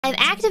I've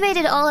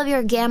activated all of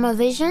your gamma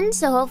vision,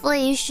 so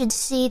hopefully you should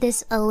see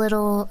this a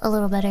little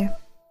better.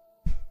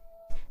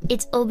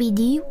 It's OB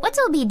Deez. What's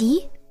OB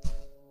Deez?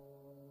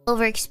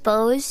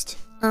 Overexposed.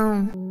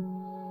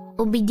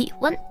 OB Deez.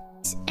 What?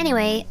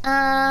 Anyway,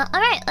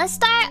 alright, let's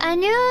start a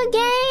new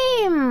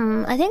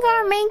game. I think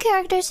our main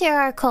characters here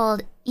are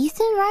called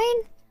Ethan,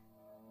 right?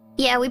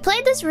 Yeah, we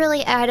played this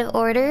really out of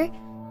order.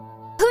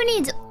 Who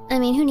needs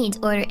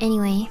order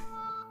anyway?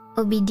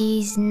 OB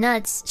Deez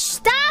nuts.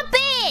 Stop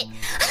it!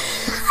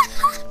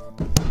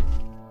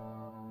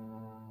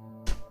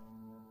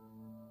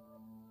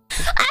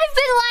 I've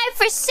been live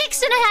for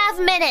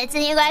 6.5 minutes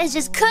and you guys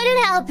just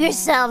couldn't help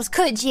yourselves,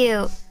 could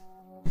you?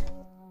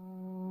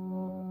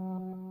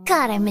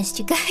 God, I missed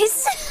you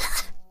guys.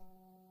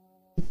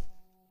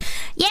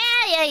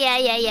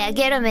 Yeah.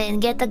 Get him in.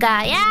 Get the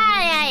guy.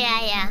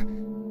 Yeah.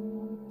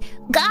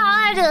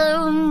 Got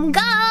him.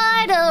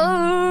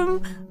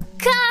 Content.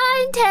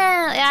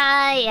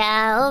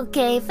 Yeah.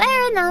 Okay,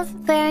 fair enough.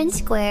 Fair and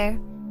square.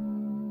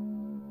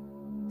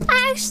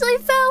 I actually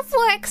fell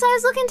for it because I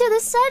was looking through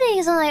the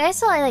settings and I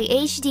saw like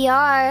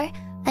HDR.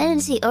 I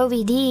didn't see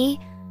OBD.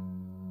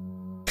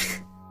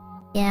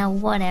 Yeah,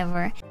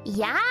 whatever.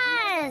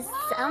 Yes!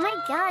 Oh my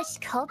gosh,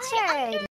 culture!